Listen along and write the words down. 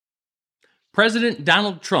President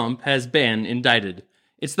Donald Trump has been indicted.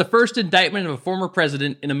 It's the first indictment of a former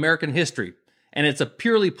president in American history, and it's a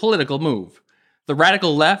purely political move. The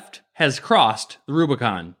radical left has crossed the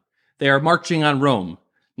Rubicon. They are marching on Rome.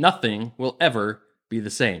 Nothing will ever be the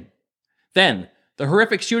same. Then, the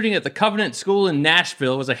horrific shooting at the Covenant School in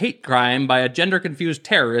Nashville was a hate crime by a gender-confused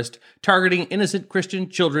terrorist targeting innocent Christian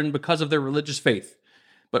children because of their religious faith.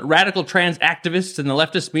 But radical trans activists and the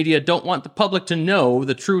leftist media don't want the public to know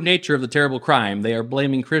the true nature of the terrible crime. They are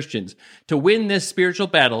blaming Christians. To win this spiritual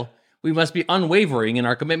battle, we must be unwavering in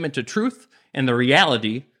our commitment to truth and the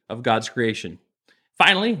reality of God's creation.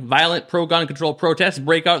 Finally, violent pro-gun control protests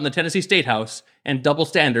break out in the Tennessee State House, and double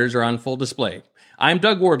standards are on full display. I'm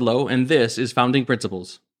Doug Wardlow, and this is Founding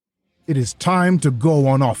Principles. It is time to go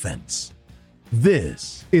on offense.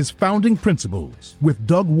 This is Founding Principles with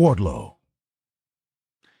Doug Wardlow.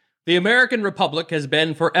 The American Republic has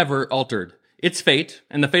been forever altered. Its fate,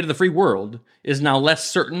 and the fate of the free world, is now less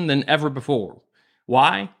certain than ever before.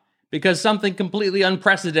 Why? Because something completely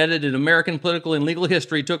unprecedented in American political and legal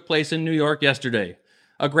history took place in New York yesterday.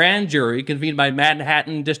 A grand jury, convened by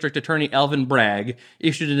Manhattan District Attorney Alvin Bragg,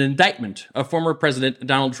 issued an indictment of former President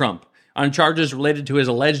Donald Trump on charges related to his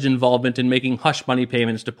alleged involvement in making hush money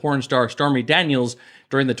payments to porn star Stormy Daniels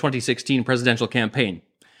during the 2016 presidential campaign.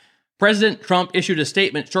 President Trump issued a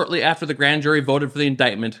statement shortly after the grand jury voted for the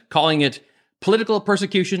indictment, calling it political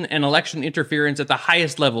persecution and election interference at the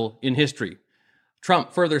highest level in history.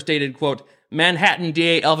 Trump further stated, quote, Manhattan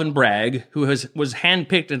DA Alvin Bragg, who was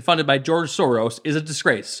handpicked and funded by George Soros, is a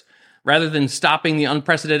disgrace. Rather than stopping the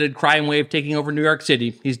unprecedented crime wave taking over New York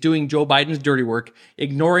City, he's doing Joe Biden's dirty work,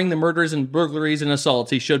 ignoring the murders and burglaries and assaults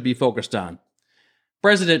he should be focused on.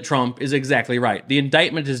 President Trump is exactly right. The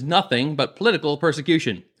indictment is nothing but political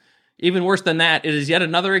persecution. Even worse than that, it is yet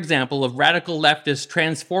another example of radical leftists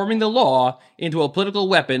transforming the law into a political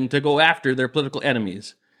weapon to go after their political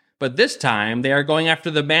enemies. But this time, they are going after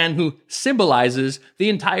the man who symbolizes the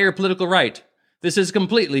entire political right. This is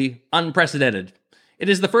completely unprecedented. It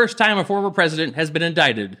is the first time a former president has been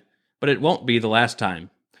indicted, but it won't be the last time.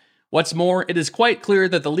 What's more, it is quite clear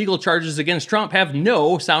that the legal charges against Trump have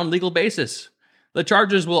no sound legal basis. The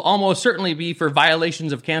charges will almost certainly be for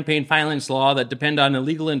violations of campaign finance law that depend on a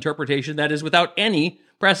legal interpretation that is without any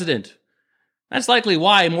precedent. That's likely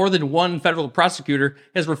why more than one federal prosecutor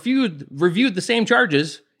has reviewed the same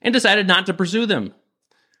charges and decided not to pursue them.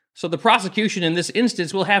 So the prosecution in this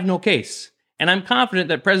instance will have no case, and I'm confident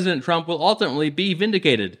that President Trump will ultimately be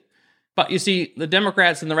vindicated. But you see, the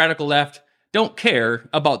Democrats and the radical left don't care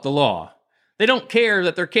about the law. They don't care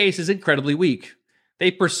that their case is incredibly weak. They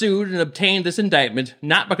pursued and obtained this indictment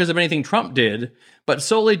not because of anything Trump did, but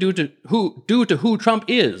solely due to who Trump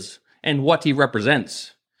is and what he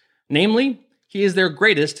represents. Namely, he is their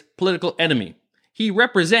greatest political enemy. He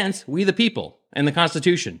represents we the people and the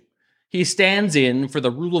Constitution. He stands in for the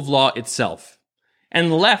rule of law itself. And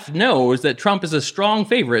the left knows that Trump is a strong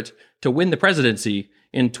favorite to win the presidency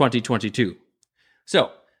in 2022.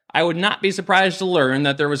 So, I would not be surprised to learn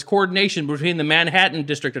that there was coordination between the Manhattan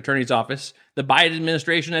District Attorney's Office, the Biden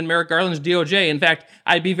administration, and Merrick Garland's DOJ. In fact,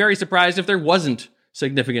 I'd be very surprised if there wasn't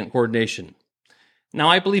significant coordination. Now,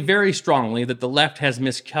 I believe very strongly that the left has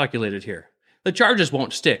miscalculated here. The charges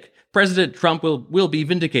won't stick. President Trump will be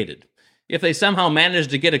vindicated. If they somehow manage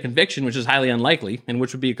to get a conviction, which is highly unlikely, and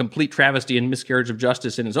which would be a complete travesty and miscarriage of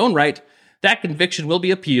justice in his own right, that conviction will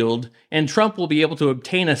be appealed, and Trump will be able to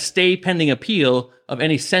obtain a stay pending appeal of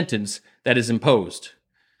any sentence that is imposed.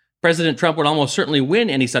 President Trump would almost certainly win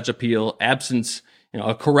any such appeal, absence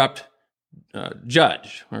a corrupt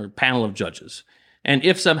judge or panel of judges. And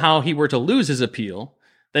if somehow he were to lose his appeal,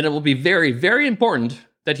 then it will be very, very important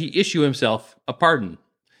that he issue himself a pardon.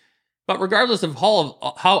 But regardless of how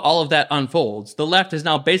all of that unfolds, the left has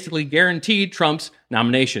now basically guaranteed Trump's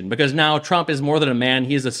nomination, because now Trump is more than a man.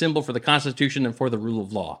 He is a symbol for the Constitution and for the rule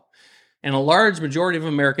of law. And a large majority of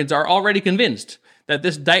Americans are already convinced that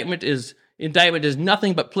this indictment is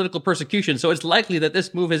nothing but political persecution, so it's likely that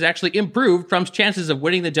this move has actually improved Trump's chances of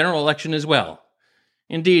winning the general election as well.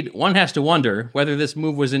 Indeed, one has to wonder whether this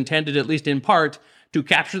move was intended, at least in part, to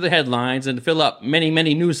capture the headlines and fill up many,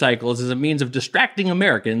 many news cycles as a means of distracting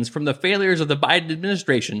Americans from the failures of the Biden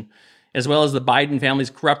administration, as well as the Biden family's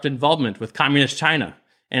corrupt involvement with communist China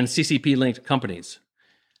and CCP-linked companies.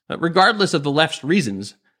 But regardless of the left's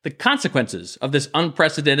reasons, the consequences of this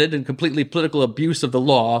unprecedented and completely political abuse of the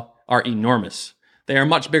law are enormous. They are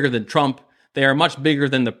much bigger than Trump. They are much bigger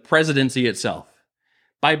than the presidency itself.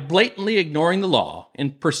 By blatantly ignoring the law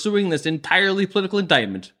and pursuing this entirely political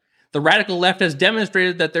indictment, the radical left has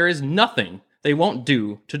demonstrated that there is nothing they won't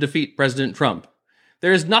do to defeat President Trump.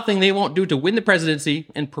 There is nothing they won't do to win the presidency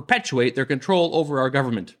and perpetuate their control over our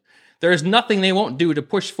government. There is nothing they won't do to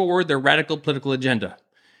push forward their radical political agenda.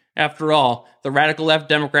 After all, the radical left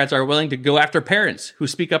Democrats are willing to go after parents who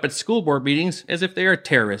speak up at school board meetings as if they are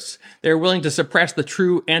terrorists. They are willing to suppress the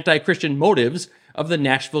true anti-Christian motives of the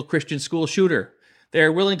Nashville Christian school shooter. They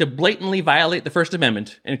are willing to blatantly violate the First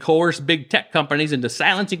Amendment and coerce big tech companies into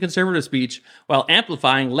silencing conservative speech while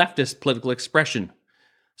amplifying leftist political expression.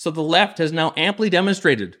 So the left has now amply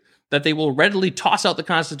demonstrated that they will readily toss out the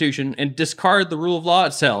Constitution and discard the rule of law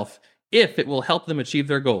itself if it will help them achieve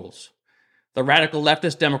their goals. The radical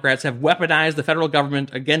leftist Democrats have weaponized the federal government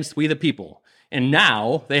against we the people, and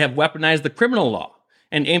now they have weaponized the criminal law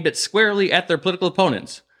and aimed it squarely at their political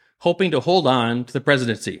opponents, hoping to hold on to the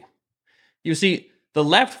presidency. You see, the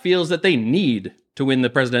left feels that they need to win the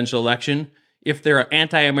presidential election if their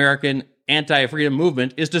anti-American, anti-freedom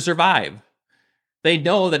movement is to survive. They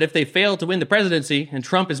know that if they fail to win the presidency and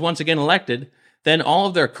Trump is once again elected, then all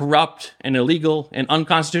of their corrupt and illegal and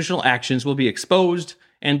unconstitutional actions will be exposed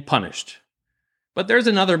and punished. But there's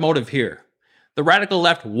another motive here. The radical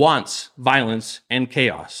left wants violence and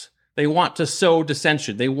chaos. They want to sow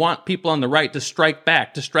dissension. They want people on the right to strike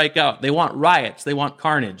back, to strike out. They want riots. They want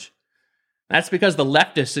carnage. That's because the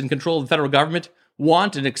leftists in control of the federal government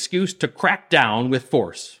want an excuse to crack down with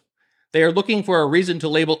force. They are looking for a reason to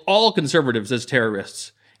label all conservatives as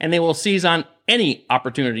terrorists, and they will seize on any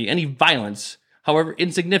opportunity, any violence, however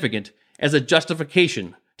insignificant, as a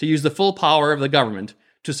justification to use the full power of the government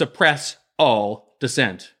to suppress all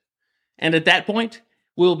dissent. And at that point,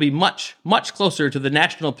 we'll be much, much closer to the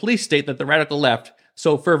national police state that the radical left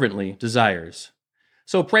so fervently desires.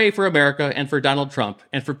 So pray for America and for Donald Trump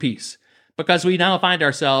and for peace, because we now find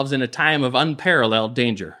ourselves in a time of unparalleled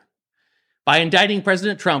danger. By indicting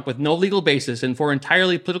President Trump with no legal basis and for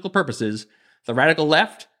entirely political purposes, the radical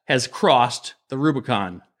left has crossed the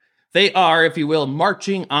Rubicon. They are, if you will,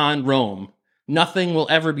 marching on Rome. Nothing will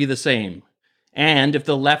ever be the same. And if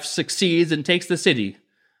the left succeeds and takes the city,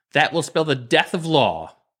 that will spell the death of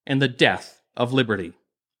law and the death of liberty.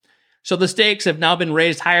 So the stakes have now been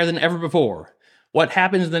raised higher than ever before. What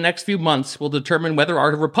happens in the next few months will determine whether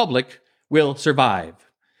our republic will survive.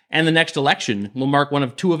 And the next election will mark one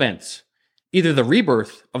of two events: either the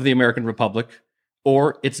rebirth of the American Republic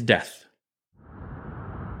or its death.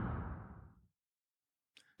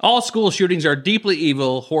 All school shootings are deeply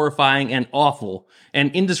evil, horrifying, and awful,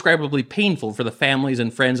 and indescribably painful for the families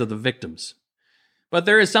and friends of the victims. But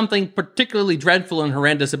there is something particularly dreadful and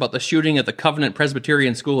horrendous about the shooting at the Covenant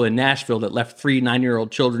Presbyterian School in Nashville that left 3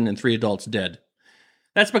 9-year-old children and 3 adults dead.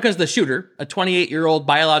 That's because the shooter, a 28-year-old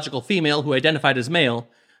biological female who identified as male,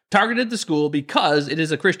 targeted the school because it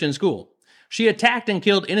is a Christian school. She attacked and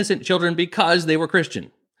killed innocent children because they were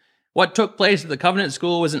Christian. What took place at the Covenant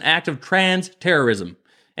School was an act of trans-terrorism,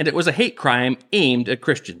 and it was a hate crime aimed at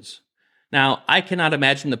Christians. Now, I cannot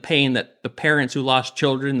imagine the pain that the parents who lost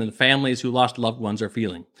children and the families who lost loved ones are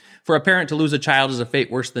feeling. For a parent to lose a child is a fate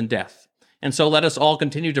worse than death. And so let us all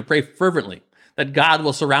continue to pray fervently that God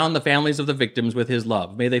will surround the families of the victims with his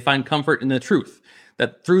love. May they find comfort in the truth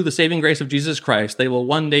that through the saving grace of Jesus Christ, they will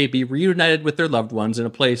one day be reunited with their loved ones in a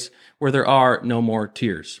place where there are no more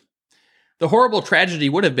tears. The horrible tragedy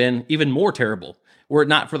would have been even more terrible were it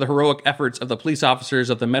not for the heroic efforts of the police officers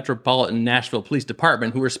of the Metropolitan Nashville Police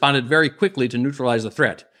Department who responded very quickly to neutralize the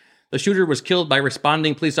threat. The shooter was killed by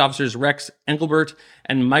responding police officers Rex Engelbert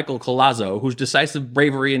and Michael Colazzo, whose decisive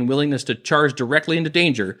bravery and willingness to charge directly into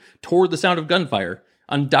danger toward the sound of gunfire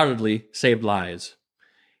undoubtedly saved lives.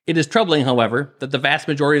 It is troubling, however, that the vast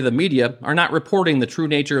majority of the media are not reporting the true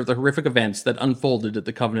nature of the horrific events that unfolded at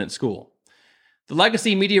the Covenant School. The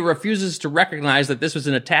legacy media refuses to recognize that this was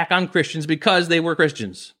an attack on Christians because they were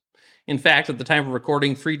Christians. In fact, at the time of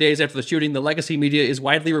recording, 3 days after the shooting, the legacy media is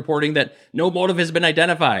widely reporting that no motive has been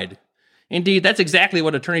identified. Indeed, that's exactly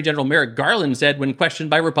what Attorney General Merrick Garland said when questioned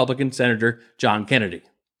by Republican Senator John Kennedy.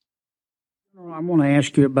 I want to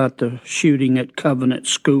ask you about the shooting at Covenant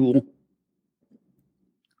School,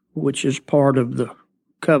 which is part of the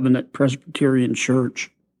Covenant Presbyterian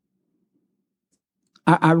Church.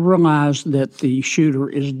 I realize that the shooter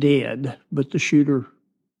is dead, but the shooter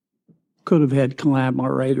could have had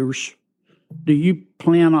collaborators. Do you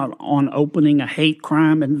plan on opening a hate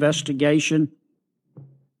crime investigation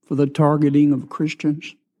for the targeting of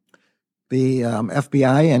Christians? The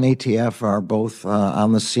FBI and ATF are both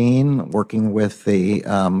on the scene, working with the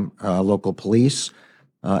local police.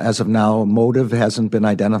 As of now, motive hasn't been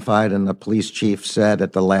identified, and the police chief said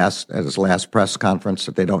at his last press conference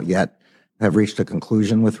that they don't yet have reached a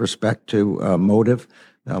conclusion with respect to motive.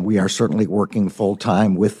 We are certainly working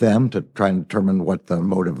full-time with them to try and determine what the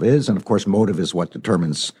motive is. And of course, motive is what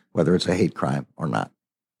determines whether it's a hate crime or not.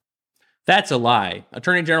 That's a lie.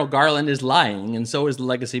 Attorney General Garland is lying, and so is the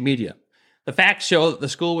legacy media. The facts show that the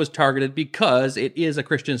school was targeted because it is a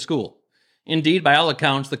Christian school. Indeed, by all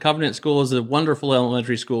accounts, the Covenant School is a wonderful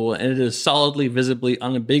elementary school, and it is solidly, visibly,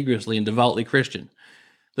 unambiguously, and devoutly Christian.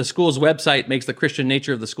 The school's website makes the Christian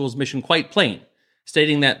nature of the school's mission quite plain,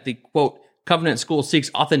 stating that the, quote, Covenant School seeks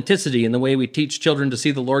authenticity in the way we teach children to see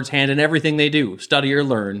the Lord's hand in everything they do, study or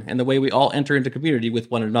learn, and the way we all enter into community with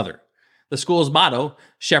one another. The school's motto,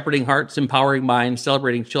 shepherding hearts, empowering minds,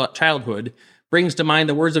 celebrating childhood, brings to mind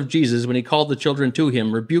the words of Jesus when he called the children to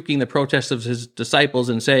him, rebuking the protests of his disciples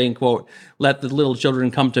and saying, quote, let the little children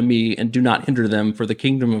come to me and do not hinder them, for the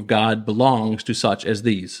kingdom of God belongs to such as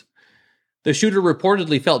these. The shooter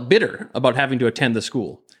reportedly felt bitter about having to attend the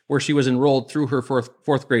school, where she was enrolled through her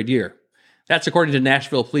fourth grade year. That's according to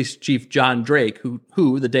Nashville Police Chief John Drake,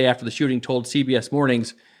 who the day after the shooting told CBS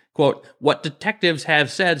Mornings, quote, what detectives have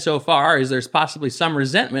said so far is there's possibly some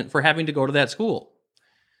resentment for having to go to that school.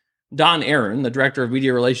 Don Aaron, the director of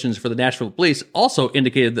media relations for the Nashville Police, also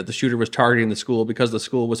indicated that the shooter was targeting the school because the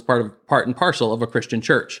school was part and parcel of a Christian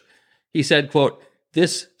church. He said, quote,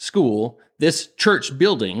 this school, this church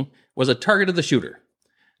building, was a target of the shooter.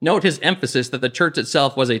 Note his emphasis that the church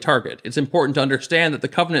itself was a target. It's important to understand that the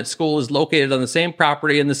Covenant School is located on the same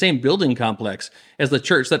property in the same building complex as the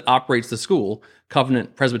church that operates the school,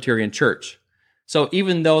 Covenant Presbyterian Church. So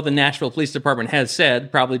even though the Nashville Police Department has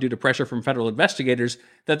said, probably due to pressure from federal investigators,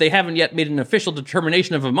 that they haven't yet made an official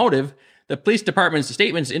determination of a motive, the police department's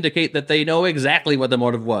statements indicate that they know exactly what the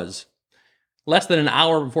motive was. Less than an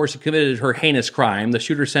hour before she committed her heinous crime, the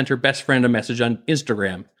shooter sent her best friend a message on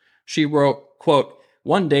Instagram. She wrote, quote,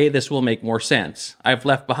 one day this will make more sense. I've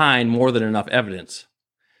left behind more than enough evidence.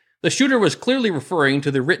 The shooter was clearly referring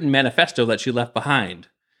to the written manifesto that she left behind.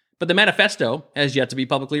 But the manifesto has yet to be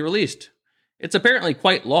publicly released. It's apparently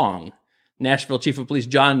quite long. Nashville Chief of Police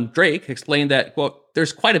John Drake explained that, quote,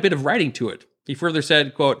 there's quite a bit of writing to it. He further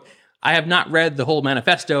said, quote, I have not read the whole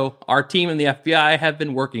manifesto. Our team and the FBI have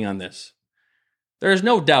been working on this. There is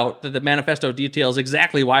no doubt that the manifesto details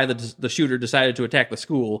exactly why the shooter decided to attack the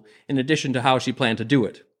school, in addition to how she planned to do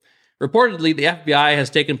it. Reportedly, the FBI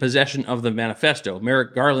has taken possession of the manifesto.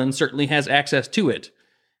 Merrick Garland certainly has access to it.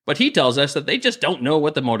 But he tells us that they just don't know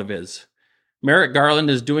what the motive is. Merrick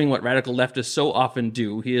Garland is doing what radical leftists so often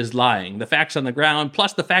do. He is lying. The facts on the ground,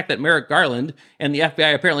 plus the fact that Merrick Garland and the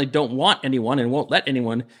FBI apparently don't want anyone and won't let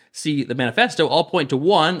anyone see the manifesto, all point to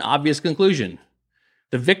one obvious conclusion.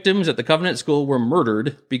 The victims at the Covenant School were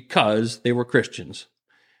murdered because they were Christians.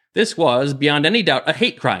 This was, beyond any doubt, a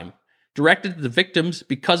hate crime directed to the victims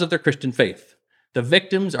because of their Christian faith. The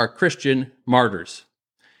victims are Christian martyrs.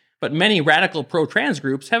 But many radical pro-trans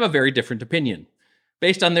groups have a very different opinion.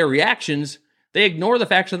 Based on their reactions, they ignore the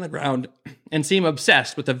facts on the ground and seem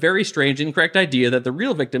obsessed with the very strange, incorrect idea that the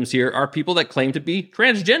real victims here are people that claim to be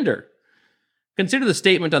transgender. Consider the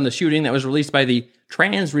statement on the shooting that was released by the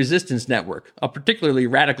Trans Resistance Network, a particularly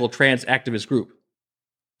radical trans activist group.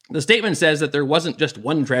 The statement says that there wasn't just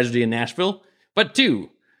one tragedy in Nashville, but two.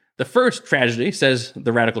 The first tragedy, says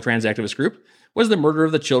the radical trans activist group, was the murder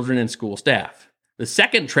of the children and school staff. The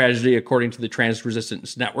second tragedy, according to the Trans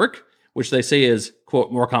Resistance Network, which they say is,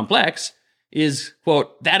 quote, more complex, is,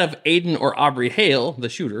 quote, that of Aiden or Aubrey Hale, the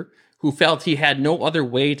shooter, who felt he had no other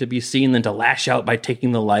way to be seen than to lash out by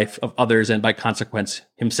taking the life of others and by consequence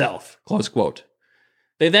himself, close quote.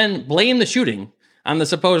 They then blame the shooting on the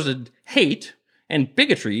supposed hate and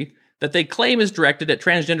bigotry that they claim is directed at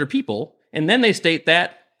transgender people, and then they state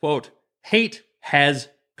that, quote, hate has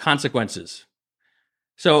consequences.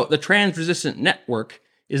 So the Trans Resistant Network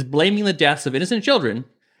is blaming the deaths of innocent children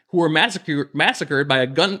who were massacred by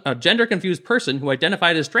a gender-confused person who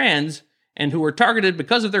identified as trans and who were targeted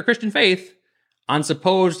because of their Christian faith on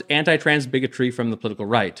supposed anti-trans bigotry from the political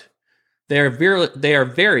right. They are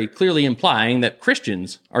very clearly implying that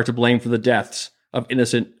Christians are to blame for the deaths of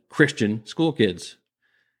innocent Christian school kids.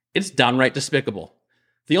 It's downright despicable.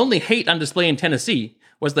 The only hate on display in Tennessee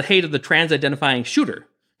was the hate of the trans-identifying shooter,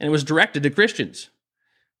 and it was directed to Christians.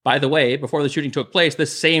 By the way, before the shooting took place,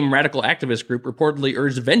 this same radical activist group reportedly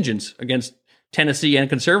urged vengeance against Tennessee and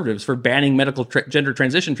conservatives for banning medical gender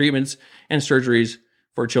transition treatments and surgeries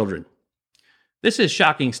for children. This is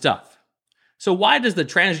shocking stuff. So why does the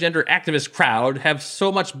transgender activist crowd have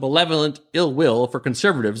so much malevolent ill will for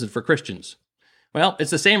conservatives and for Christians? Well,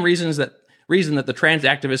 it's the same reason that the trans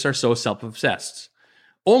activists are so self-obsessed.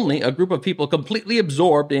 Only a group of people completely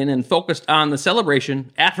absorbed in and focused on the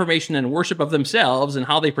celebration, affirmation, and worship of themselves and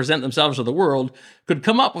how they present themselves to the world could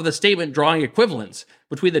come up with a statement drawing equivalence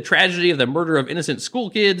between the tragedy of the murder of innocent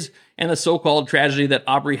school kids and the so-called tragedy that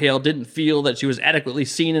Aubrey Hale didn't feel that she was adequately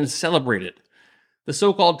seen and celebrated. The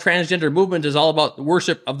so-called transgender movement is all about the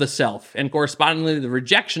worship of the self and correspondingly the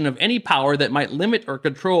rejection of any power that might limit or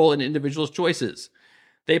control an individual's choices.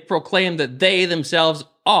 They proclaim that they themselves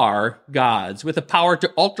are gods with the power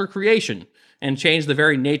to alter creation and change the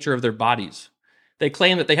very nature of their bodies. They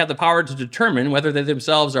claim that they have the power to determine whether they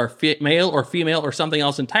themselves are male or female or something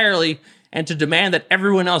else entirely, and to demand that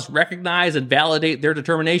everyone else recognize and validate their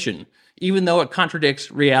determination, even though it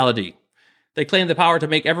contradicts reality. They claim the power to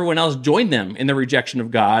make everyone else join them in the rejection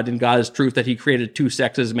of God and God's truth that he created two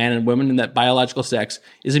sexes, man and woman, and that biological sex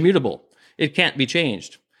is immutable. It can't be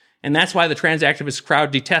changed. And that's why the trans activist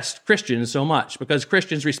crowd detests Christians so much, because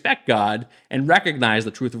Christians respect God and recognize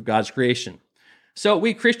the truth of God's creation. So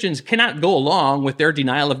we Christians cannot go along with their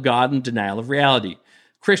denial of God and denial of reality.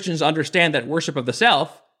 Christians understand that worship of the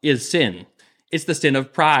self is sin. It's the sin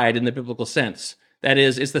of pride in the biblical sense. That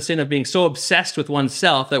is, it's the sin of being so obsessed with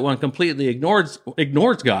oneself that one completely ignores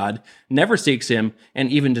God, never seeks him,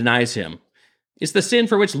 and even denies him. It's the sin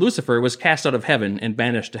for which Lucifer was cast out of heaven and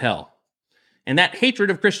banished to hell. And that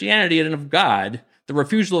hatred of Christianity and of God, the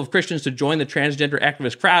refusal of Christians to join the transgender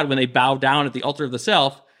activist crowd when they bow down at the altar of the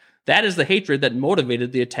self, that is the hatred that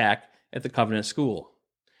motivated the attack at the Covenant School.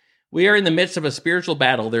 We are in the midst of a spiritual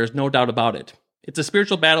battle, there is no doubt about it. It's a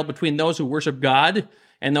spiritual battle between those who worship God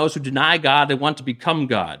and those who deny God and want to become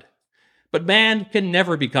God. But man can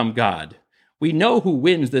never become God. We know who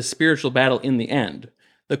wins this spiritual battle in the end.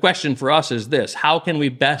 The question for us is this: how can we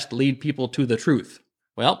best lead people to the truth?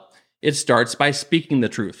 Well, it starts by speaking the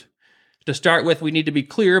truth. To start with, we need to be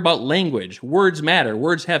clear about language. Words matter.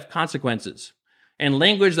 Words have consequences. And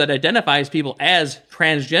language that identifies people as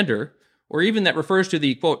transgender, or even that refers to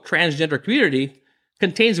the, quote, transgender community,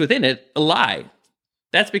 contains within it a lie.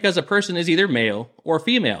 That's because a person is either male or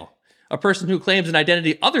female. A person who claims an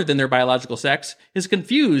identity other than their biological sex is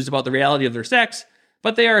confused about the reality of their sex,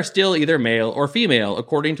 but they are still either male or female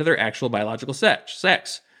according to their actual biological sex.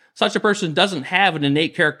 Such a person doesn't have an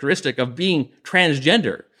innate characteristic of being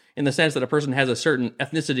transgender in the sense that a person has a certain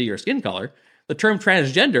ethnicity or skin color. The term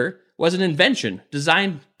transgender was an invention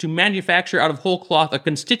designed to manufacture out of whole cloth a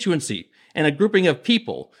constituency and a grouping of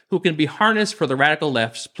people who can be harnessed for the radical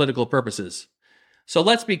left's political purposes. So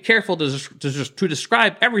let's be careful to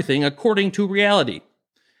describe everything according to reality.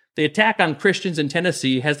 The attack on Christians in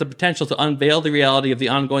Tennessee has the potential to unveil the reality of the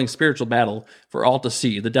ongoing spiritual battle for all to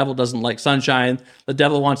see. The devil doesn't like sunshine. The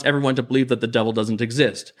devil wants everyone to believe that the devil doesn't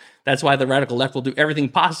exist. That's why the radical left will do everything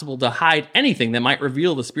possible to hide anything that might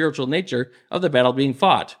reveal the spiritual nature of the battle being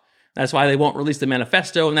fought. That's why they won't release the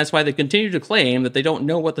manifesto, and that's why they continue to claim that they don't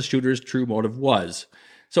know what the shooter's true motive was.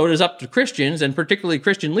 So it is up to Christians, and particularly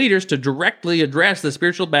Christian leaders, to directly address the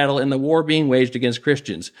spiritual battle and the war being waged against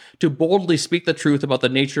Christians, to boldly speak the truth about the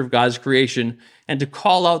nature of God's creation, and to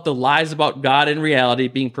call out the lies about God and reality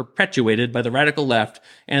being perpetuated by the radical left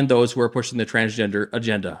and those who are pushing the transgender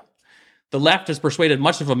agenda. The left has persuaded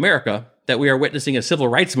much of America that we are witnessing a civil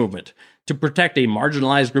rights movement to protect a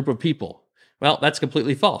marginalized group of people. Well, that's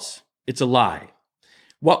completely false. It's a lie.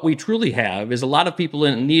 What we truly have is a lot of people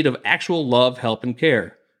in need of actual love, help, and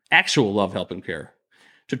care. Actual love, help, and care.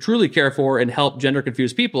 To truly care for and help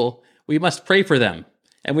gender-confused people, we must pray for them,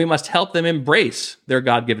 and we must help them embrace their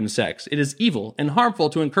God-given sex. It is evil and harmful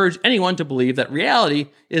to encourage anyone to believe that reality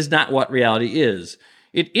is not what reality is.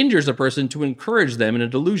 It injures a person to encourage them in a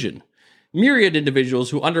delusion. Myriad individuals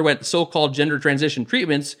who underwent so-called gender transition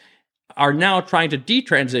treatments are now trying to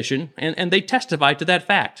detransition, and they testify to that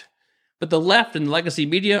fact. But the left and legacy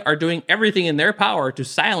media are doing everything in their power to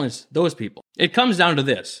silence those people. It comes down to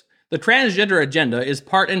this. The transgender agenda is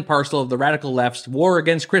part and parcel of the radical left's war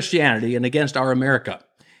against Christianity and against our America.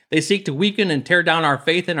 They seek to weaken and tear down our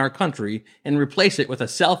faith in our country and replace it with a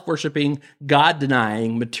self-worshiping,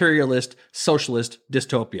 God-denying, materialist, socialist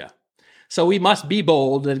dystopia. So we must be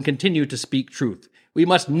bold and continue to speak truth. We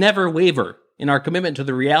must never waver in our commitment to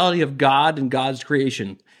the reality of God and God's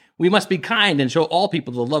creation. We must be kind and show all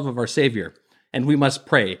people the love of our Savior. And we must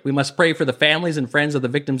pray. We must pray for the families and friends of the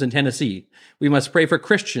victims in Tennessee. We must pray for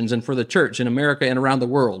Christians and for the church in America and around the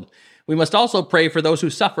world. We must also pray for those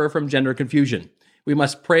who suffer from gender confusion. We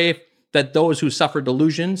must pray that those who suffer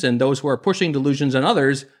delusions and those who are pushing delusions on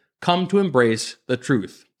others come to embrace the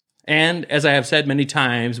truth. And as I have said many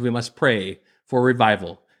times, we must pray for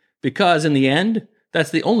revival. Because in the end,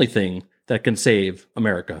 that's the only thing that can save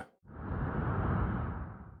America.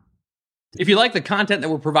 If you like the content that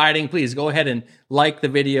we're providing, please go ahead and like the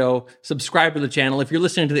video, subscribe to the channel. If you're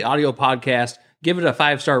listening to the audio podcast, give it a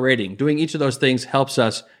 5-star rating. Doing each of those things helps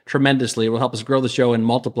us tremendously. It will help us grow the show and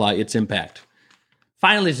multiply its impact.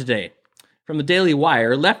 Finally today, from the Daily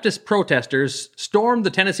Wire, leftist protesters stormed the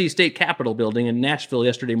Tennessee State Capitol building in Nashville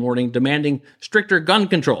yesterday morning, demanding stricter gun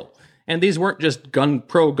control. And these weren't just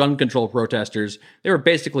pro-gun control protesters. They were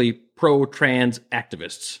basically pro-trans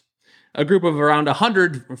activists. A group of around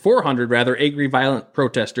 400 angry, violent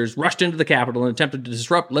protesters rushed into the Capitol and attempted to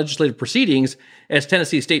disrupt legislative proceedings as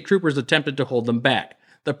Tennessee state troopers attempted to hold them back.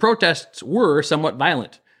 The protests were somewhat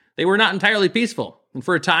violent. They were not entirely peaceful. And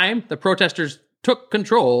for a time, the protesters took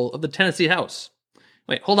control of the Tennessee House.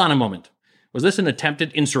 Wait, hold on a moment. Was this an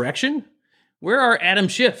attempted insurrection? Where are Adam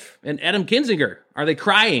Schiff and Adam Kinzinger? Are they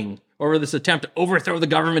crying over this attempt to overthrow the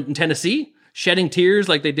government in Tennessee? Shedding tears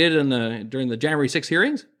like they did during the January 6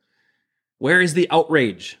 hearings? Where is the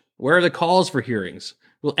outrage? Where are the calls for hearings?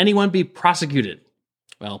 Will anyone be prosecuted?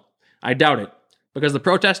 Well, I doubt it, because the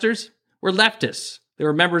protesters were leftists. They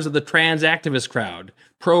were members of the trans activist crowd,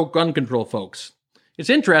 pro-gun control folks. It's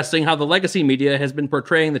interesting how the legacy media has been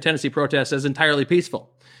portraying the Tennessee protests as entirely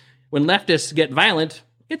peaceful. When leftists get violent,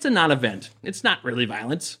 it's a non-event. It's not really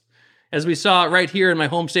violence. As we saw right here in my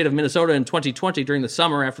home state of Minnesota in 2020 during the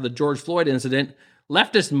summer after the George Floyd incident,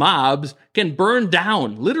 leftist mobs can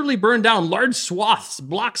literally burn down large swaths,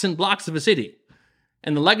 blocks and blocks of a city.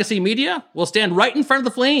 And the legacy media will stand right in front of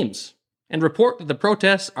the flames and report that the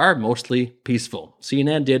protests are mostly peaceful.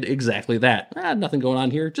 CNN did exactly that. Nothing going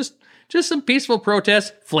on here, just some peaceful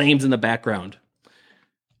protests, flames in the background.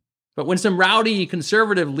 But when some rowdy,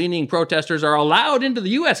 conservative-leaning protesters are allowed into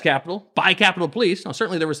the U.S. Capitol by Capitol Police, now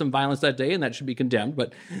certainly there was some violence that day and that should be condemned,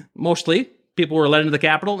 but mostly people were led into the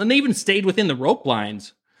Capitol and they even stayed within the rope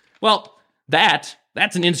lines. Well, that's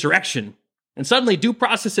an insurrection. And suddenly due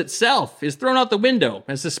process itself is thrown out the window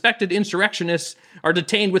as suspected insurrectionists are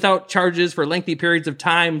detained without charges for lengthy periods of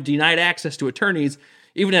time, denied access to attorneys,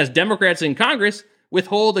 even as Democrats in Congress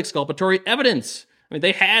withhold exculpatory evidence. I mean,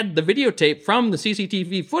 they had the videotape from the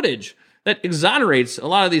CCTV footage that exonerates a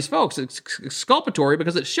lot of these folks. It's exculpatory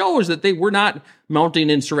because it shows that they were not mounting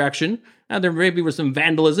insurrection. There maybe was some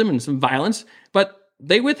vandalism and some violence, but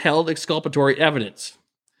they withheld exculpatory evidence.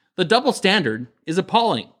 The double standard is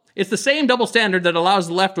appalling. It's the same double standard that allows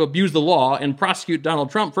the left to abuse the law and prosecute Donald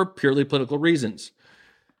Trump for purely political reasons.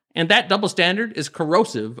 And that double standard is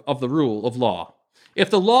corrosive of the rule of law. If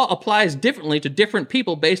the law applies differently to different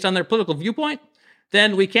people based on their political viewpoint,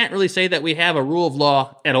 then we can't really say that we have a rule of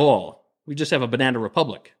law at all. We just have a banana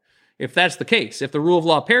republic. If that's the case, if the rule of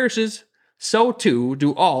law perishes, so too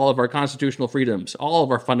do all of our constitutional freedoms, all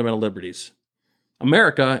of our fundamental liberties.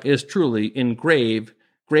 America is truly in grave,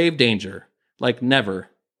 grave danger like never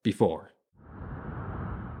before.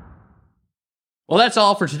 Well, that's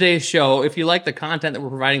all for today's show. If you like the content that we're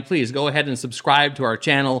providing, please go ahead and subscribe to our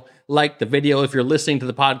channel, like the video. If you're listening to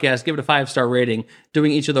the podcast, give it a 5-star rating.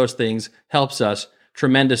 Doing each of those things helps us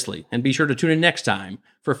tremendously. And be sure to tune in next time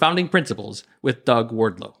for Founding Principles with Doug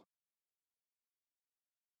Wardlow.